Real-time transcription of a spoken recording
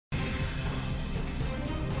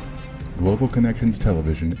Global Connections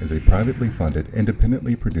Television is a privately funded,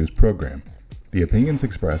 independently produced program. The opinions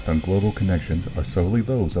expressed on Global Connections are solely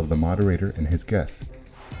those of the moderator and his guests.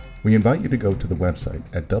 We invite you to go to the website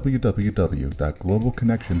at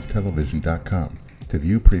www.globalconnectionstelevision.com to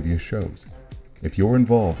view previous shows. If you're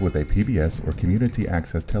involved with a PBS or community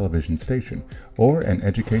access television station or an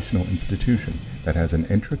educational institution that has an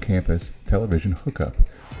intra-campus television hookup,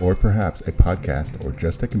 or perhaps a podcast or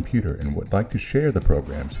just a computer and would like to share the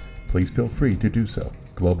programs, please feel free to do so.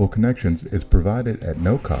 Global Connections is provided at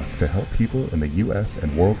no cost to help people in the U.S.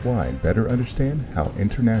 and worldwide better understand how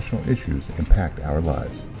international issues impact our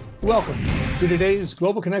lives. Welcome to today's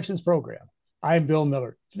Global Connections program. I'm Bill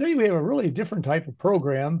Miller. Today we have a really different type of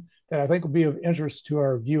program that I think will be of interest to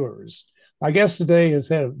our viewers. My guest today has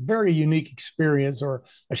had a very unique experience, or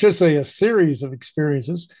I should say a series of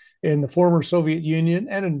experiences in the former Soviet Union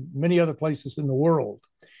and in many other places in the world.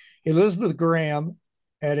 Elizabeth Graham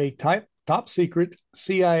had a top secret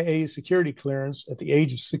CIA security clearance at the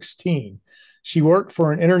age of 16. She worked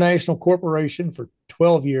for an international corporation for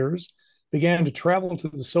 12 years, began to travel to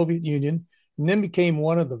the Soviet Union, and then became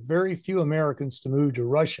one of the very few Americans to move to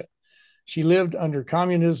Russia. She lived under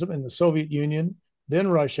communism in the Soviet Union, then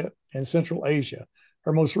Russia, and Central Asia.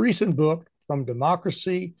 Her most recent book, From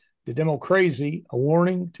Democracy to Democrazy, A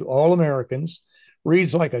Warning to All Americans,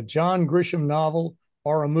 reads like a John Grisham novel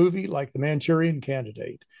or a movie like The Manchurian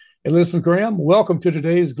Candidate. Elizabeth Graham, welcome to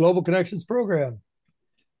today's Global Connections program.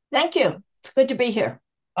 Thank you. It's good to be here.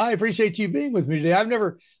 I appreciate you being with me today. I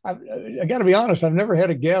got to be honest, I've never had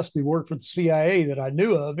a guest who worked for the CIA that I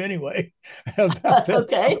knew of anyway. About that.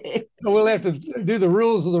 Okay. So we'll have to do the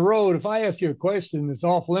rules of the road. If I ask you a question that's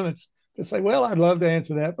off limits, just say, well, I'd love to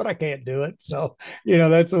answer that, but I can't do it. So,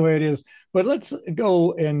 that's the way it is. But let's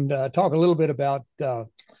go and talk a little bit about,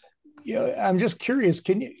 I'm just curious,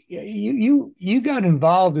 can you got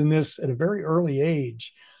involved in this at a very early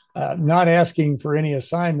age, not asking for any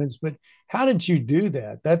assignments, but how did you do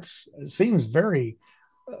that? That seems very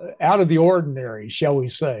out of the ordinary, shall we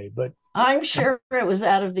say? But I'm sure it was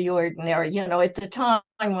out of the ordinary. At the time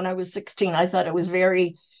when I was 16, I thought it was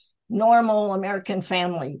very normal American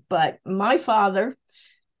family. But my father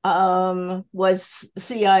was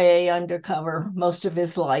CIA undercover most of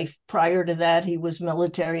his life. Prior to that, he was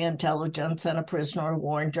military intelligence and a prisoner of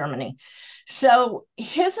war in Germany. So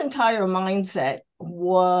his entire mindset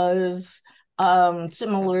was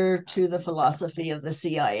similar to the philosophy of the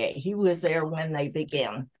CIA. He was there when they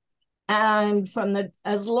began. And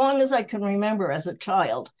as long as I can remember as a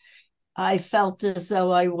child, I felt as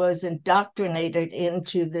though I was indoctrinated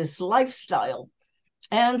into this lifestyle.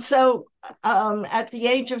 And so at the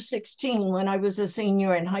age of 16, when I was a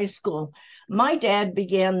senior in high school, my dad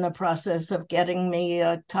began the process of getting me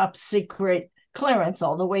a top secret clearance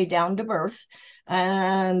all the way down to birth.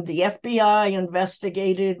 And the FBI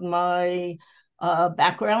investigated my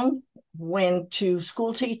background, went to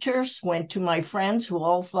school teachers, went to my friends who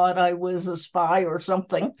all thought I was a spy or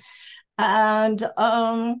something. And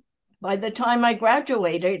by the time I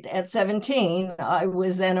graduated at 17, I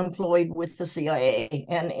was then employed with the CIA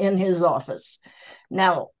and in his office.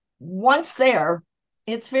 Now, once there,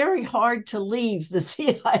 it's very hard to leave the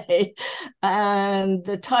CIA and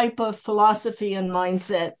the type of philosophy and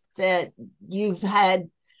mindset that you've had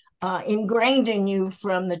ingrained in you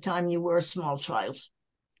from the time you were a small child.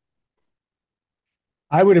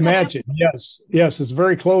 I would imagine, yes, it's a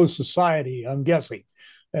very closed society, I'm guessing.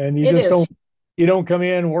 And you don't come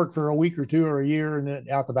in, work for a week or two or a year, and then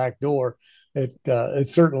out the back door.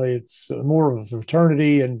 It's more of a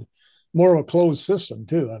fraternity and more of a closed system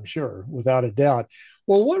too, I'm sure, without a doubt.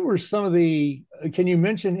 Well, what were can you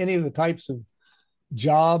mention any of the types of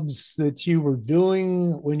jobs that you were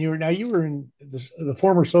doing when you were in the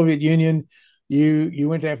former Soviet Union? You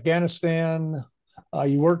went to Afghanistan,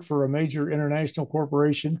 you worked for a major international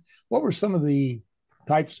corporation. What were some of the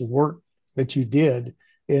types of work that you did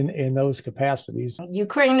in those capacities?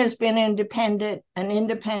 Ukraine has been an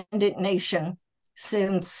independent nation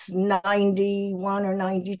since 91 or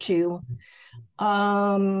 92.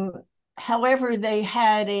 However, they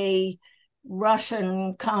had a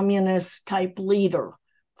Russian communist type leader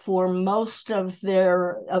for most of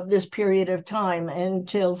this period of time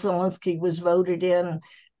until Zelensky was voted in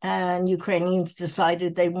and Ukrainians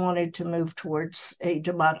decided they wanted to move towards a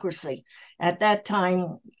democracy. At that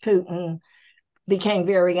time, Putin became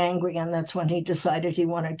very angry, and that's when he decided he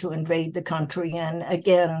wanted to invade the country and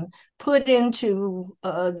again put into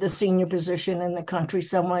the senior position in the country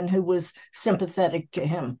someone who was sympathetic to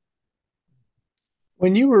him.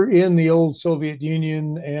 When you were in the old Soviet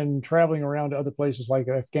Union and traveling around to other places like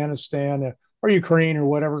Afghanistan or Ukraine or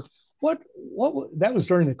whatever, what that was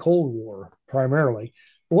during the Cold War primarily.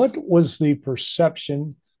 What was the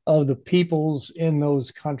perception of the peoples in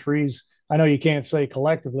those countries? I know you can't say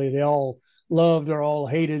collectively they all loved or all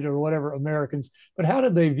hated or whatever Americans, but how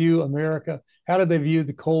did they view America? How did they view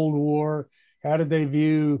the Cold War? How did they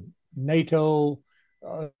view NATO?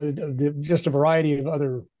 Just a variety of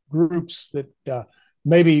other groups that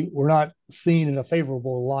maybe were not seen in a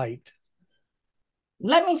favorable light.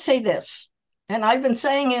 Let me say this, and I've been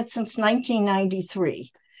saying it since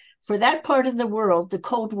 1993. For that part of the world, the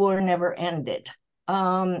Cold War never ended.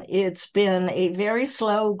 It's been a very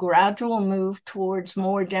slow, gradual move towards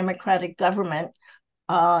more democratic government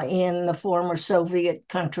in the former Soviet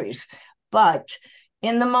countries. But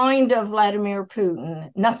in the mind of Vladimir Putin,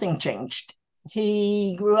 nothing changed.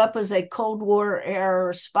 He grew up as a Cold War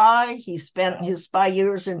era spy. He spent his spy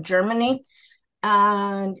years in Germany,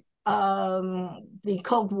 and the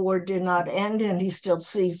Cold War did not end, and he still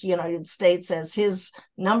sees the United States as his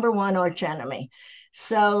number one archenemy.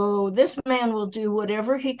 So this man will do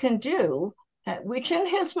whatever he can do, which in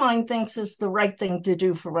his mind thinks is the right thing to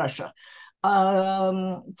do for Russia,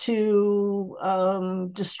 to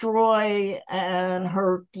destroy and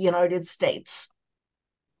hurt the United States.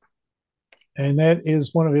 And that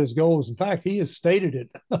is one of his goals. In fact, he has stated it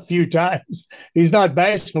a few times. He's not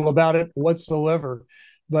bashful about it whatsoever.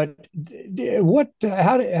 But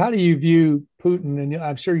how do you view Putin? And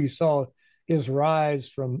I'm sure you saw his rise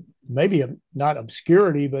from maybe not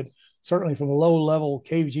obscurity, but certainly from a low-level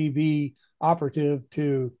KGB operative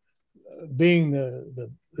to being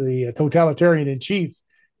the totalitarian in chief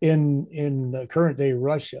in current day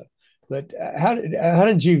Russia. But how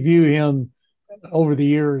did you view him over the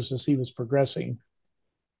years as he was progressing?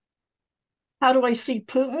 How do I see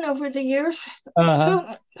Putin over the years?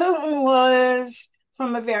 Uh-huh. Putin was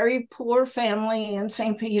from a very poor family in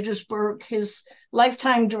St. Petersburg. His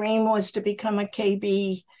lifetime dream was to become a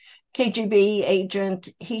KGB agent.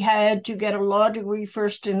 He had to get a law degree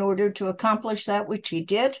first in order to accomplish that, which he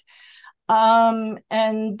did.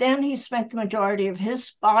 And then he spent the majority of his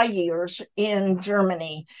spy years in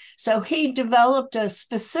Germany. So he developed a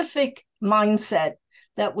specific mindset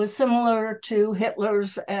that was similar to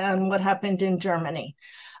Hitler's and what happened in Germany.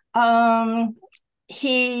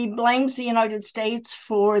 He blames the United States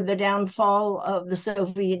for the downfall of the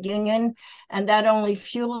Soviet Union, and that only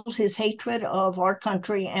fueled his hatred of our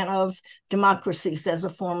country and of democracies as a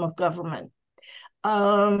form of government.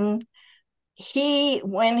 When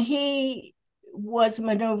he was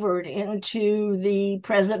maneuvered into the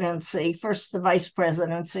presidency, first the vice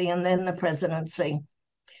presidency and then the presidency,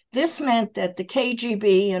 this meant that the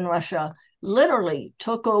KGB in Russia literally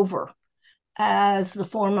took over as the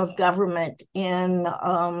form of government in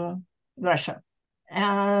Russia.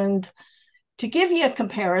 And to give you a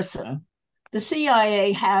comparison, the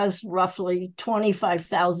CIA has roughly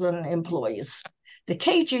 25,000 employees. The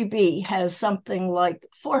KGB has something like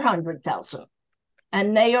 400,000,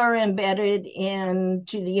 and they are embedded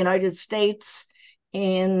into the United States,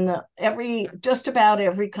 in just about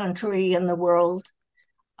every country in the world.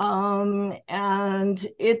 And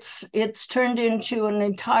it's turned into an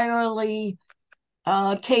entirely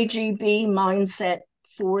KGB mindset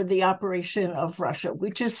for the operation of Russia,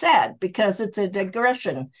 which is sad because it's a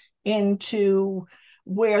digression into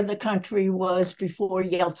where the country was before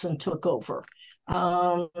Yeltsin took over.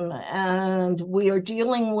 And we are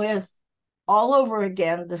dealing with all over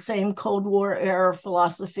again the same Cold War era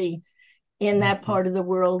philosophy in that part of the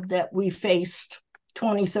world that we faced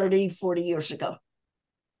 20, 30, 40 years ago.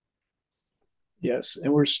 Yes,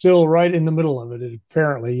 and we're still right in the middle of it,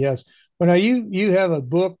 apparently, yes. But now you have a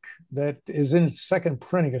book that is in its second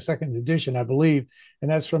printing, a second edition, I believe, and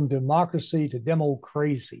that's From Democracy to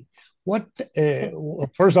Democrazy.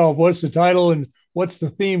 First off, what's the title and what's the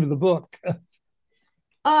theme of the book?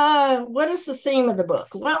 What is the theme of the book?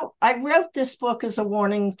 Well, I wrote this book as a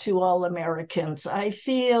warning to all Americans. I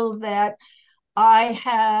feel that I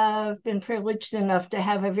have been privileged enough to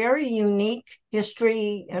have a very unique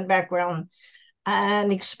history and background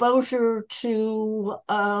and exposure to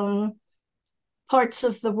parts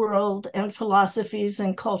of the world and philosophies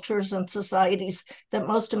and cultures and societies that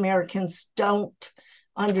most Americans don't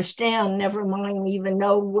understand, never mind even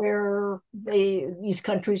know where these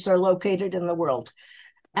countries are located in the world.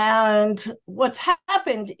 And what's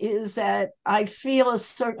happened is that I feel a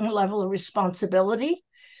certain level of responsibility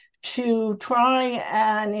to try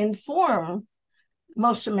and inform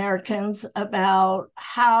most Americans about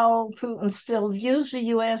how Putin still views the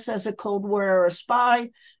US as a Cold War era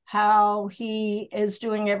spy, how he is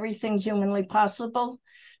doing everything humanly possible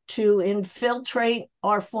to infiltrate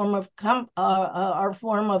our form of government,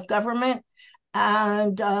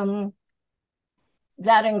 and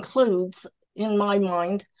that includes, in my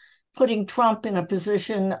mind, putting Trump in a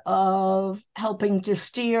position of helping to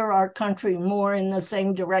steer our country more in the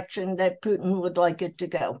same direction that Putin would like it to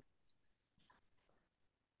go.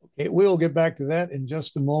 Okay, we'll get back to that in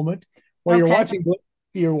just a moment. Well, Okay.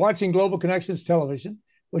 you're watching Global Connections Television,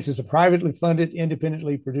 which is a privately funded,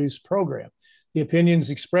 independently produced program. The opinions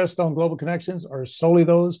expressed on Global Connections are solely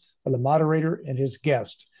those of the moderator and his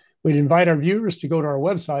guest. We'd invite our viewers to go to our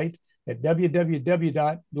website at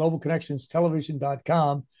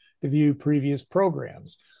www.globalconnectionstelevision.com to view previous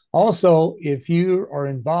programs. Also, if you are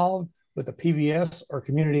involved with a PBS or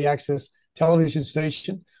community access television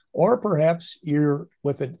station, or perhaps you're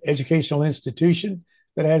with an educational institution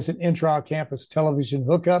that has an intra-campus television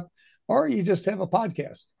hookup, or you just have a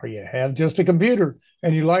podcast, or you have just a computer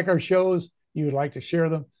and you like our shows, you would like to share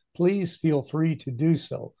them, please feel free to do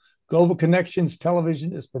so. Global Connections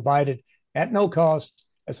Television is provided at no cost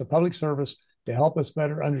as a public service to help us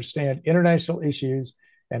better understand international issues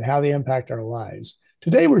and how they impact our lives.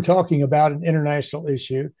 Today, we're talking about an international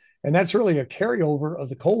issue, and that's really a carryover of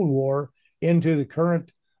the Cold War into the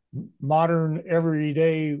current modern,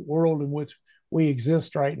 everyday world in which we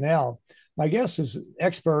exist right now. My guest is an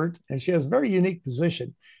expert, and she has a very unique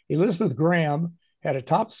position. Elizabeth Graham had a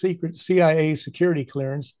top secret CIA security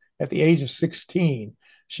clearance at the age of 16.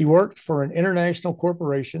 She worked for an international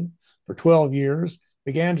corporation for 12 years,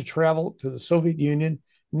 began to travel to the Soviet Union,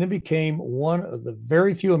 and then became one of the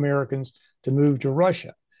very few Americans to move to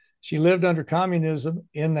Russia. She lived under communism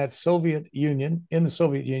in the Soviet Union,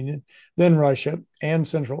 then Russia, and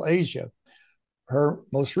Central Asia. Her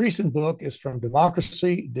most recent book is From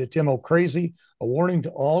Democracy to Democrazy, a warning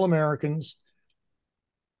to all Americans.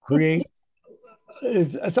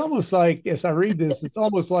 It's almost like, as I read this, it's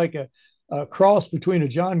almost like a cross between a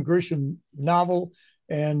John Grisham novel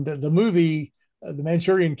and the movie The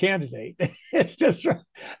Manchurian Candidate. It's just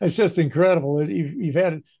incredible. You've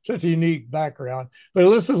had such a unique background. But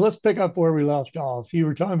Elizabeth, let's pick up where we left off. You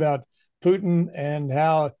were talking about Putin and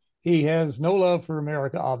how he has no love for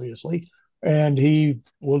America, obviously, and he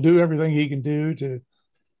will do everything he can do to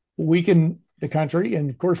weaken the country. And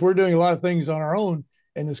of course, we're doing a lot of things on our own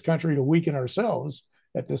in this country to weaken ourselves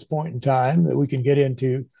at this point in time that we can get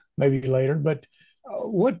into maybe later. But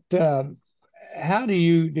what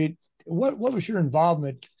was your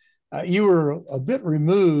involvement? You were a bit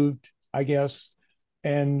removed, I guess.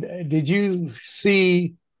 And did you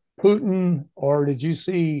see Putin, or did you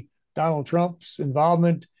see Donald Trump's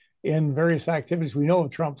involvement in various activities? We know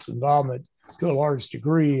of Trump's involvement to a large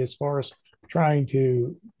degree as far as trying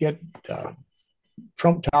to get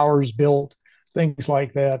Trump Towers built, things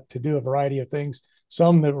like that, to do a variety of things,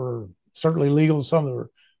 some that were certainly legal, some that were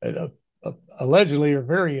allegedly are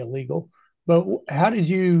very illegal. But how did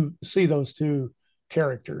you see those two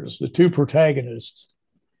characters, the two protagonists?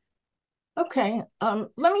 Okay,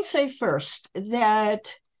 let me say first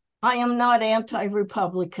that I am not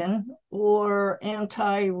anti-Republican or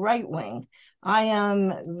anti-right-wing. I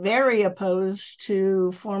am very opposed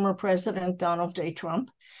to former President Donald J.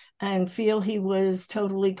 Trump and feel he was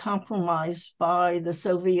totally compromised by the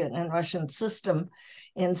Soviet and Russian system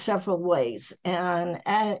in several ways. And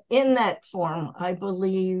in that form, I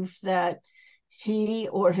believe that he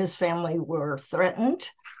or his family were threatened,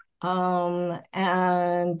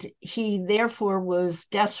 and he therefore was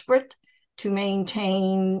desperate to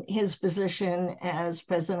maintain his position as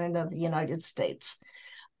President of the United States.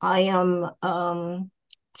 I am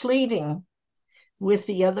pleading with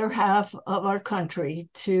the other half of our country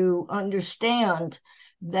to understand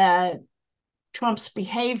that Trump's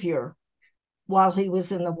behavior while he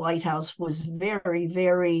was in the White House was very,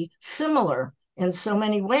 very similar in so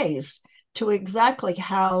many ways to exactly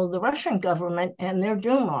how the Russian government and their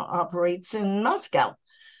Duma operates in Moscow.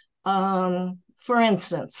 For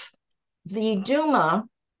instance, the Duma,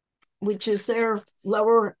 which is their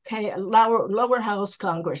lower house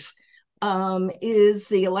Congress, is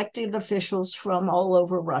the elected officials from all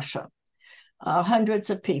over Russia, hundreds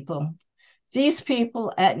of people. These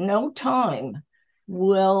people at no time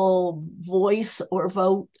will voice or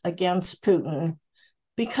vote against Putin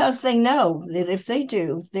because they know that if they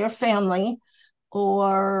do, their family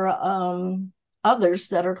or others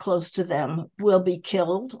that are close to them will be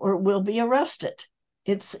killed or will be arrested.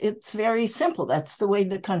 It's very simple. That's the way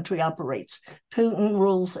the country operates. Putin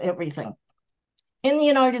rules everything. In the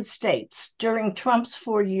United States, during Trump's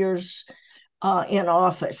 4 years in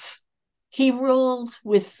office, he ruled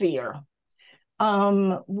with fear.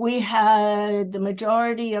 We had the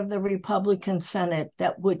majority of the Republican Senate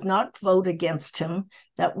that would not vote against him,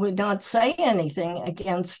 that would not say anything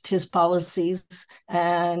against his policies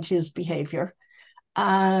and his behavior.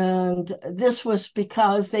 And this was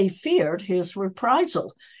because they feared his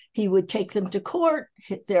reprisal. He would take them to court.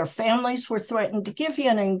 Their families were threatened. To give you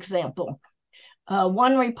an example,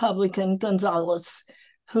 one Republican, Gonzalez,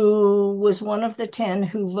 who was one of the 10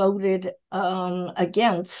 who voted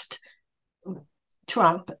against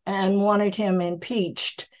Trump and wanted him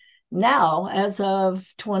impeached, now, as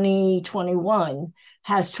of 2021,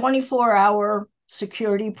 has 24-hour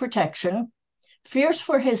security protection, fears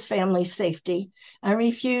for his family's safety, and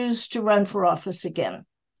refused to run for office again.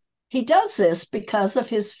 He does this because of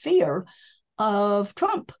his fear of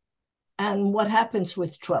Trump and what happens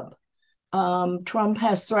with Trump. Trump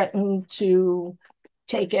has threatened to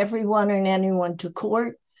take everyone and anyone to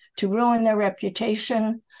court, to ruin their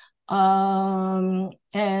reputation,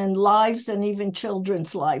 and lives and even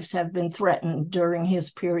children's lives have been threatened during his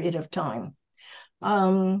period of time.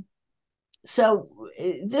 So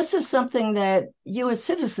this is something that you as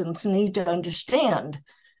citizens need to understand.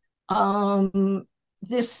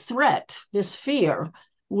 This threat, this fear,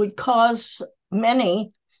 would cause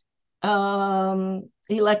many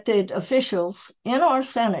elected officials in our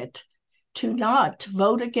Senate to not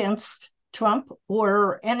vote against Trump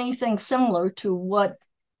or anything similar to what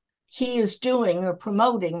he is doing or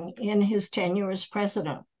promoting in his tenure as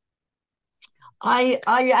president. I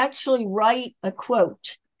actually write a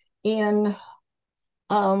quote in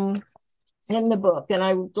the book, and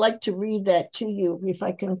I would like to read that to you if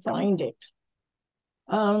I can find it.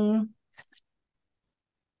 Okay,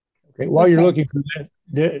 while you're looking for that,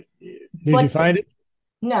 did you find it?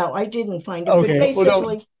 No, I didn't find it. Okay, but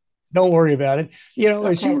basically, don't worry about it.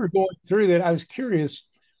 As you were going through that, I was curious.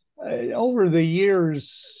 Over the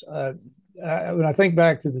years, when I think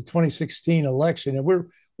back to the 2016 election, and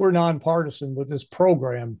we're nonpartisan with this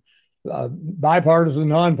program, bipartisan,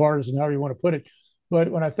 nonpartisan, however you want to put it.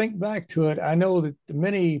 But when I think back to it, I know that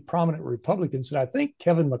many prominent Republicans, and I think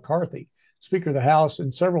Kevin McCarthy, Speaker of the House,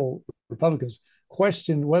 and several Republicans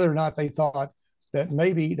questioned whether or not they thought that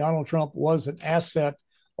maybe Donald Trump was an asset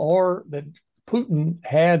or that Putin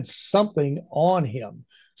had something on him,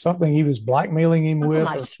 something he was blackmailing him with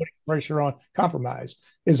or putting pressure on. Compromise.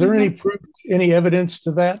 Is there any proof, any evidence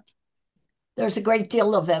to that? There's a great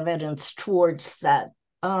deal of evidence towards that.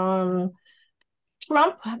 Trump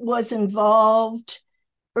was involved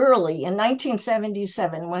early in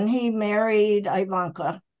 1977 when he married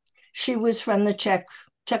Ivanka. She was from the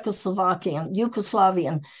Czechoslovakian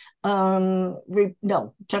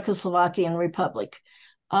Republic.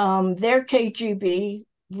 Their KGB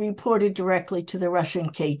reported directly to the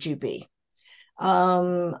Russian KGB.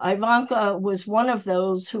 Ivanka was one of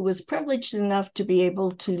those who was privileged enough to be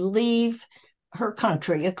able to leave her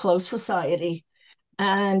country, a closed society,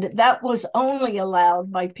 and that was only allowed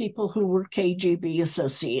by people who were KGB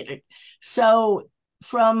associated. So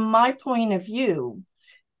from my point of view,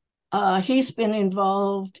 he's been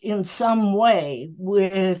involved in some way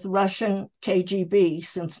with Russian KGB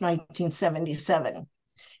since 1977.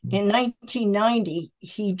 In 1990,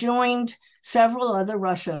 he joined several other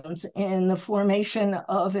Russians in the formation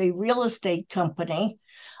of a real estate company.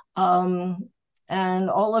 And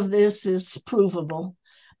all of this is provable.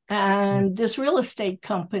 And this real estate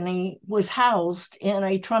company was housed in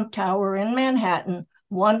a Trump Tower in Manhattan,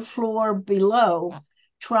 one floor below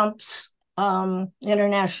Trump's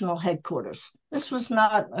international headquarters. This was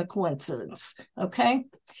not a coincidence, okay?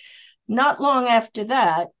 Not long after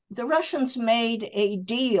that, the Russians made a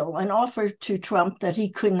deal, an offer to Trump that he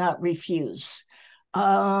could not refuse.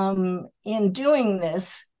 In doing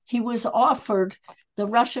this, he was offered the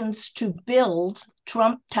Russians to build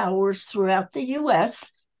Trump towers throughout the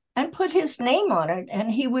US and put his name on it,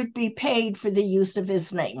 and he would be paid for the use of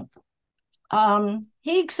his name.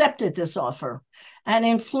 He accepted this offer. And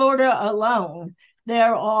in Florida alone,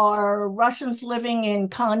 there are Russians living in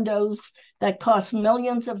condos that cost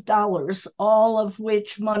millions of dollars, all of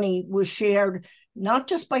which money was shared not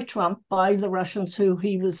just by Trump, by the Russians who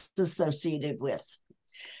he was associated with.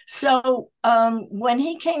 So when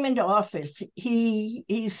he came into office,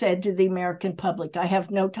 he said to the American public, I have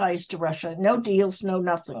no ties to Russia, no deals, no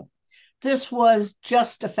nothing. This was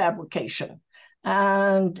just a fabrication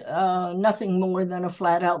and nothing more than a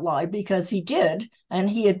flat out lie, because he did, and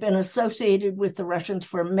he had been associated with the Russians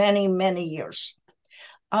for many, many years.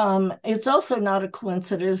 It's also not a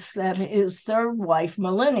coincidence that his third wife,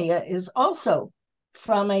 Melania, is also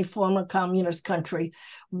from a former communist country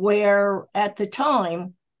where at the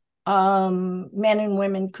time, men and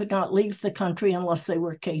women could not leave the country unless they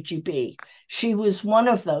were KGB. She was one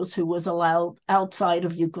of those who was allowed outside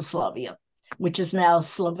of Yugoslavia, which is now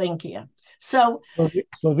Slovakia. So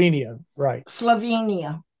Slovenia, right?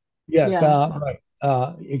 Slovenia. Yes, yeah. Right.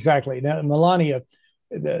 Exactly. Now, Melania,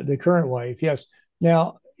 the current wife, yes.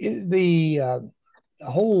 Now, the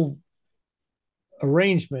whole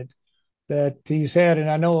arrangement that he's had, and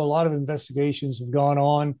I know a lot of investigations have gone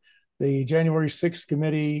on. The January 6th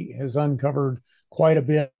committee has uncovered quite a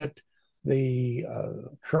bit. The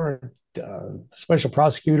current special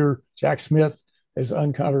prosecutor, Jack Smith, has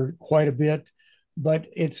uncovered quite a bit. But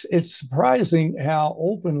it's surprising how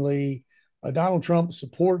openly Donald Trump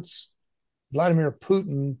supports Vladimir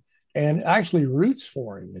Putin and actually roots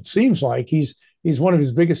for him. It seems like he's one of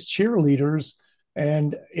his biggest cheerleaders.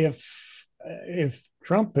 And if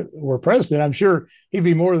Trump were president, I'm sure he'd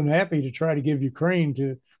be more than happy to try to give Ukraine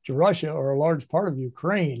to Russia, or a large part of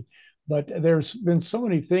Ukraine. But there's been so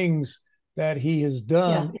many things that he has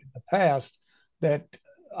done in the past that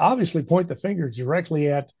obviously point the fingers directly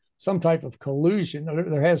at some type of collusion.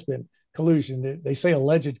 There has been collusion. They say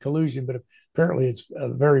alleged collusion, but apparently it's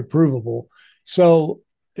very provable. So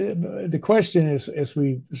the question is, as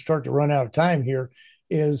we start to run out of time here,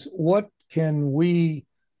 is what can we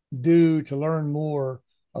do to learn more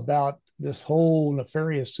about this whole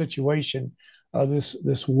nefarious situation,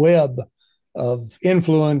 this web of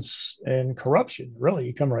influence and corruption? Really,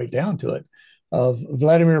 you come right down to it, of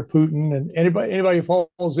Vladimir Putin and anybody who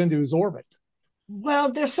falls into his orbit.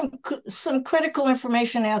 Well, there's some critical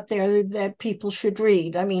information out there that people should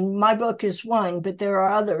read. I mean, my book is one, but there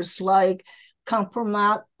are others like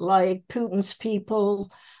Compromat, like Putin's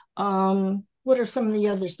People. What are some of the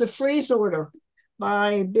others? The Freeze Order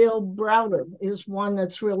by Bill Browder is one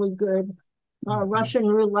that's really good. Russian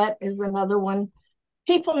Roulette is another one.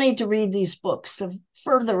 People need to read these books to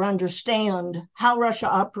further understand how Russia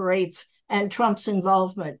operates and Trump's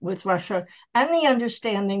involvement with Russia, and the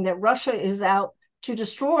understanding that Russia is out to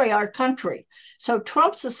destroy our country. So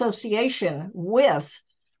Trump's association with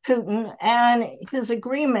Putin and his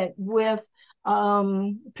agreement with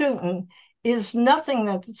Putin is nothing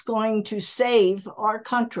that's going to save our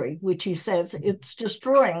country, which he says it's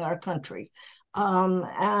destroying our country.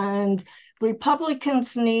 And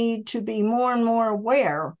Republicans need to be more and more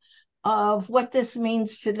aware of what this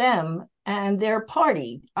means to them and their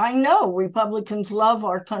party. I know Republicans love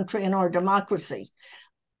our country and our democracy.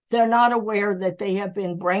 They're not aware that they have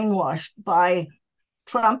been brainwashed by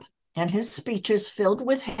Trump and his speeches filled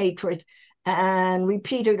with hatred and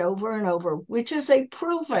repeated over and over, which is a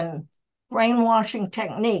proven brainwashing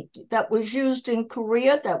technique that was used in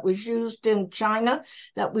Korea, that was used in China,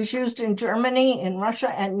 that was used in Germany, in Russia,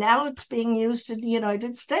 and now it's being used in the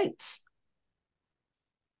United States.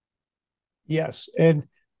 Yes, and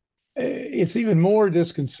it's even more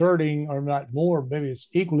disconcerting, or not more, maybe it's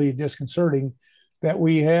equally disconcerting, that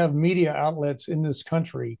we have media outlets in this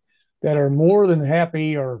country that are more than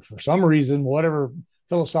happy, or for some reason, whatever,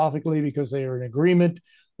 philosophically, because they are in agreement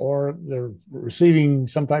or they're receiving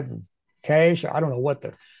some type of cash. I don't know what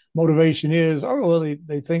the motivation is. Or well,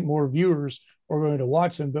 they think more viewers are going to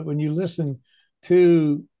watch them. But when you listen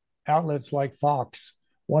to outlets like Fox,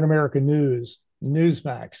 One American News,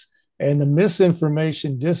 Newsmax, and the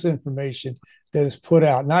misinformation, disinformation that is put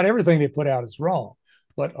out, not everything they put out is wrong,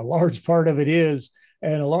 but a large part of it is,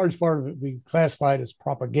 and a large part of it we classified as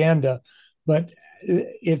propaganda. But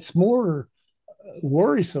it's more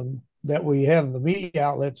worrisome that we have the media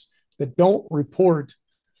outlets that don't report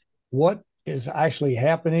what is actually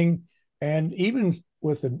happening. And even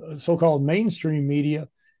with the so-called mainstream media,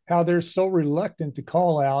 how they're so reluctant to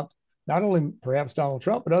call out not only perhaps Donald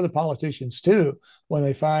Trump, but other politicians too, when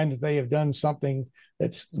they find that they have done something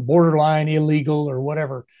that's borderline illegal or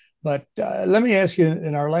whatever. But let me ask you,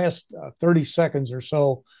 in our last 30 seconds or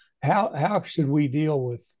so, how should we deal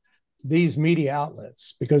with these media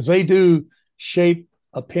outlets? Because they do shape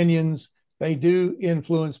opinions, they do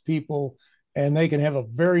influence people, and they can have a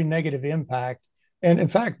very negative impact. And in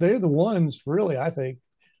fact, they're the ones, really, I think,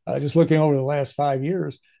 just looking over the last 5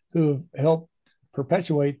 years, who have helped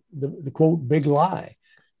perpetuate the quote big lie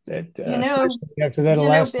that especially after that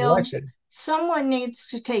last Bill, election. Someone needs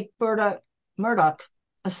to take Murdoch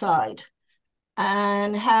aside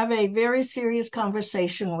and have a very serious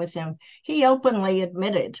conversation with him. He openly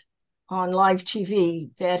admitted on live TV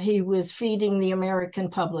that he was feeding the American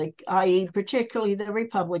public, i.e., particularly the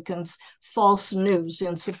Republicans, false news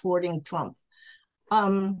in supporting Trump.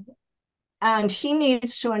 And he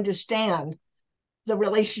needs to understand the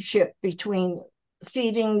relationship between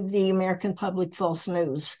feeding the American public false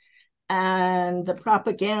news and the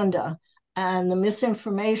propaganda and the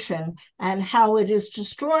misinformation, and how it is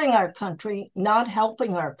destroying our country, not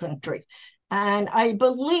helping our country. And I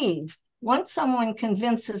believe once someone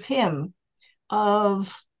convinces him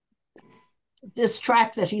of this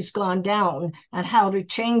track that he's gone down and how to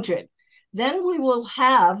change it, then we will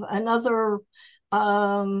have another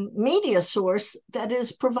media source that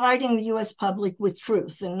is providing the U.S. public with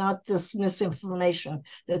truth and not this misinformation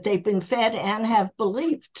that they've been fed and have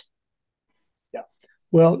believed. Yeah.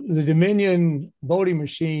 Well, the Dominion voting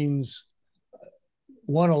machines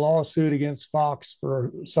won a lawsuit against Fox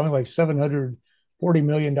for something like $740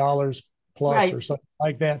 million plus, right, or something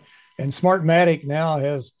like that. And Smartmatic now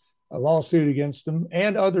has a lawsuit against them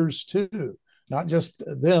and others too, not just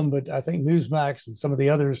them, but I think Newsmax and some of the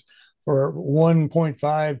others for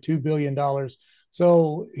 $1.5–2 billion.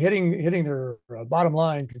 So hitting their bottom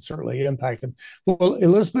line can certainly impact them. Well,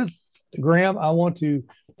 Elizabeth Graham, I want to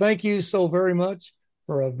thank you so very much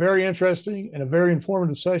for a very interesting and a very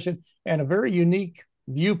informative session and a very unique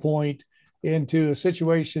viewpoint into a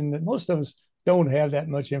situation that most of us don't have that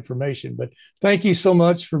much information. But thank you so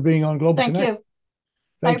much for being on Global Connect.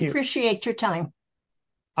 Thank you. I appreciate your time.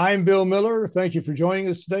 I'm Bill Miller. Thank you for joining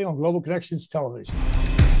us today on Global Connections Television.